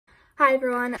Hi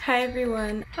everyone. Hi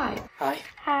everyone. Hi. Hi.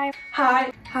 Hi.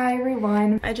 Hi. Hi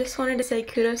everyone. I just wanted to say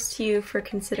kudos to you for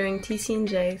considering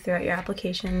TCNJ throughout your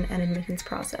application and admissions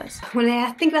process. When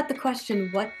I think about the question,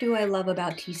 what do I love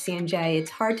about TCNJ? It's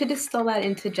hard to distill that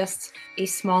into just a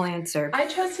small answer. I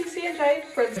chose TCNJ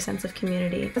for A sense of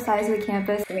community. The size of the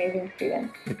campus. amazing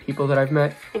students. The people that I've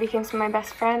met. They became some of my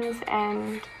best friends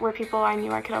and were people I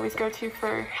knew I could always go to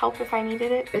for help if I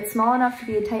needed it. It's small enough to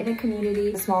be a tight-knit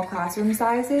community, small classroom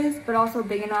sizes, but also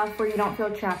big enough where you don't feel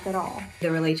trapped at all.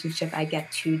 The relationship I get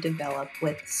to develop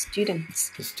with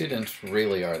students. The students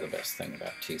really are the best thing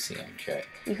about TCNJ.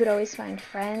 You could always find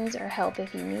friends or help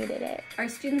if you needed it. Our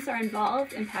students are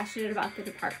involved and passionate about the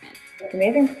department.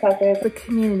 Amazing professors. The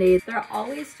community. There are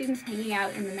always students hanging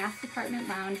out in the math department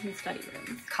lounge and study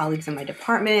rooms. Colleagues in my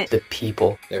department. The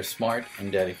people. They're smart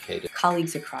and dedicated.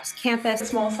 Colleagues across campus.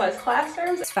 Small size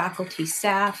classrooms. Faculty,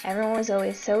 staff. Everyone was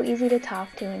always so easy to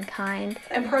talk to and kind.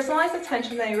 And personalized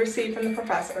attention that you receive from the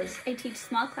professors. I teach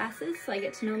small classes, so I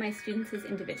get to know my students as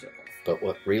individuals. But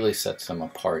what really sets them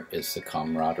apart is the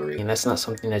camaraderie. And that's not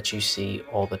something that you see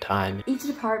all the time. Each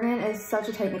department is such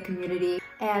a tight-knit community,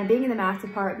 and being in the math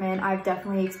department, I've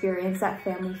definitely experienced that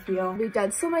family feel. We've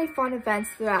done so many fun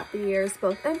events throughout the years,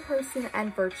 both in person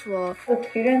and virtual. The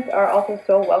students are also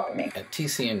so welcoming. At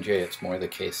TCNJ, it's more the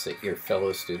case that your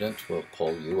fellow students will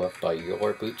pull you up by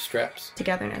your bootstraps.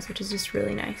 Togetherness, which is just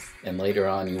really nice. And later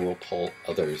on, you will pull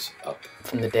others up.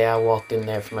 From the day I walked in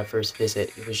there for my first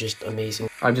visit, it was just amazing.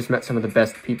 I've just met some of the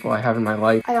best people I have in my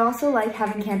life. I also like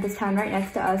having Campus Town right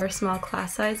next to us. Our small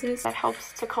class sizes. That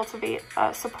helps to cultivate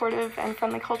a supportive and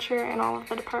friendly culture in all of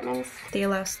the departments. They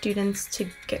allow students to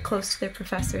get close to their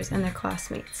professors and their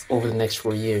classmates. Over the next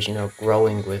 4 years,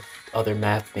 growing with other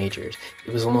math majors,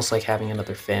 it was almost like having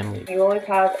another family. You always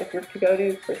have a group to go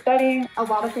to for studying. A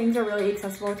lot of things are really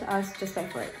accessible to us just by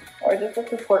foot. Or just a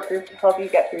support group to help you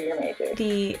get through your major.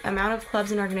 The amount of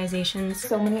clubs and organizations.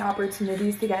 So many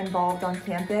opportunities to get involved on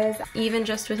campus. Even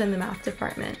just within the math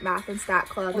department. Math and Stat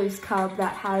Club. There's Cub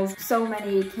that has so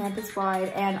many campus-wide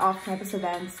and off-campus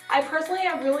events. I personally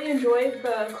have really enjoyed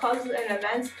the clubs and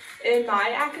events in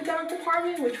my academic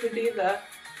department, which would be the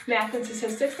Math and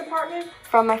Statistics department.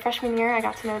 From my freshman year, I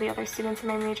got to know the other students in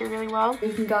my major really well.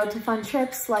 You can go to fun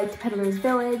trips like Peddler's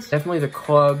Village, Definitely the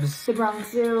clubs the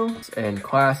Bronx Zoo, and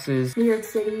classes, New York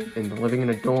City, and living in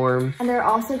a dorm. and there are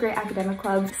also great academic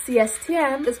clubs.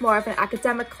 CSTM is more of an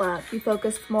academic club. We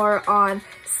focus more on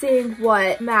seeing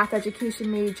what math education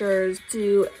majors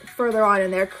do further on in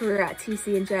their career at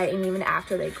TCNJ and even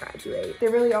after they graduate.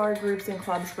 There really are groups and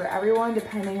clubs for everyone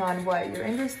depending on what you're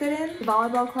interested in. The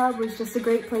volleyball club was just a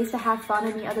great place to have fun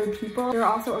and meet other people. There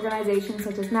are also organizations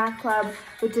such as Math Club,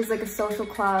 which is like a social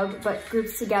club, but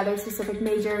groups together specific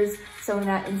majors. So in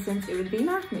that instance, it would be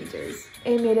math majors.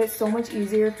 It made it so much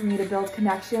easier for me to build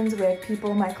connections with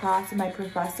people in my class and my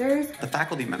professors. The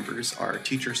faculty members are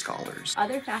teacher scholars.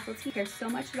 Other faculty care so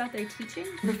much about their teaching.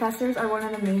 Professors are one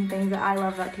of the main things that I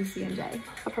love about TCNJ.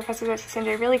 The professors at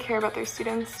TCNJ really care about their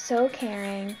students So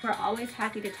caring. We're always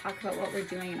happy to talk about what we're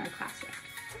doing in our classroom.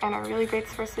 and are really great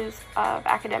sources of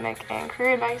academic and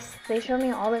career advice. They show me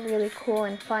all the really cool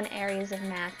and fun areas of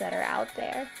math that are out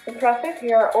there. The professors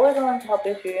here are always willing to help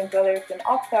their students, whether it's in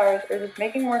office hours or just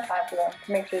making more time for them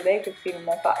to make sure they succeed in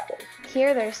their classes.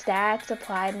 Here there's stats,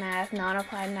 applied math,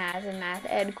 non-applied math, and math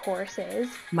ed courses.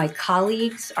 My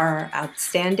colleagues are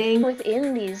outstanding.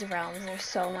 Within these realms, there's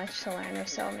so much to learn.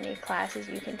 There's so many classes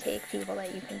you can take, people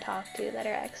that you can talk to that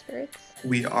are experts.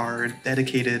 We are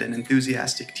dedicated and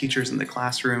enthusiastic teachers in the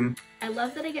classroom. I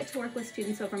love that I get to work with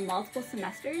students over multiple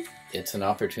semesters. It's an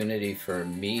opportunity for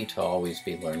me to always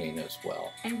be learning as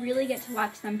well. And really get to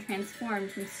watch them transform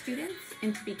from students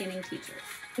into beginning teachers.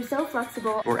 You're so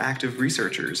flexible. We're active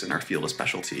researchers in our field of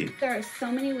specialty. There are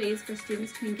so many ways for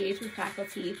students to engage with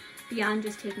faculty beyond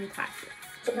just taking classes.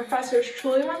 The professors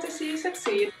truly want to see you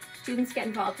succeed. Students get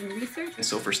involved in research. And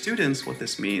so for students, what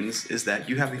this means is that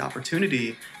you have the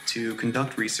opportunity to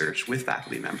conduct research with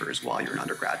faculty members while you're an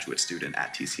undergraduate student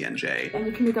at TCNJ. And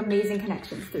you can make amazing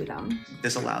connections through them.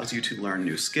 This allows you to learn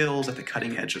new skills at the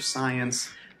cutting edge of science,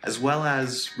 as well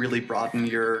as really broaden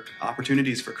your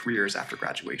opportunities for careers after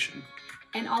graduation.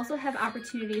 And also have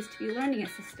opportunities to be learning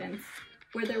assistants,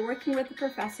 where they're working with the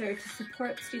professor to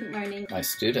support student learning. My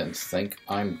students think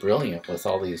I'm brilliant with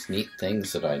all these neat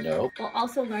things that I know, while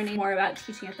also learning more about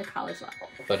teaching at the college level.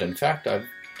 but in fact I've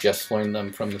just learned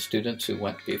them from the students who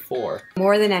went before.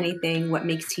 More than anything, what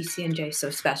makes TCNJ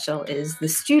so special is the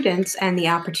students and the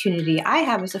opportunity I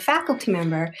have as a faculty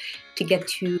member to get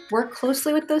to work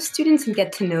closely with those students and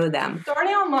get to know them.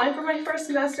 Starting online for my first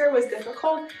semester was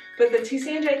difficult, but the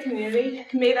TCNJ community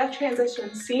made that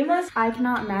transition seamless. I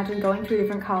cannot imagine going to a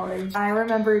different college. I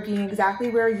remember being exactly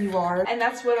where you are. And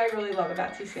that's what I really love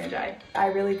about TCNJ. I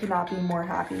really could not be more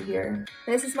happy here.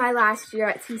 This is my last year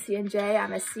at TCNJ.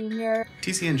 I'm a senior.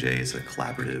 TCNJ is a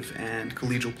collaborative and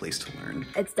collegial place to learn.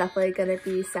 It's definitely going to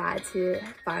be sad to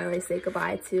finally say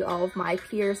goodbye to all of my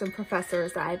peers and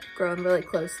professors that I've grown really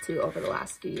close to over the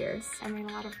last few years. I made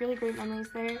a lot of really great memories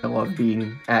there. I love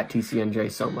being at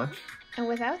TCNJ so much. And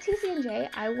without TCNJ,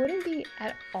 I wouldn't be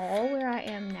at all where I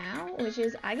am now, which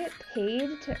is I get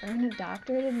paid to earn a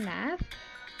doctorate in math,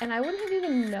 and I wouldn't have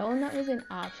even known that was an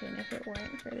option if it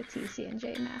weren't for the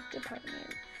TCNJ math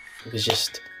department. It was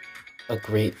just a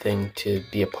great thing to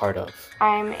be a part of.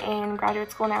 I'm in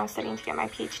graduate school now studying to get my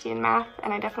PhD in math,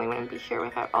 and I definitely wouldn't be here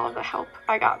without all of the help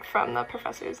I got from the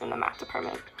professors in the math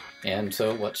department. And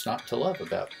so what's not to love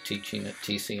about teaching at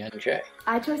TCNJ?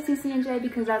 I chose TCNJ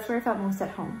because that's where I felt most at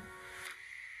home.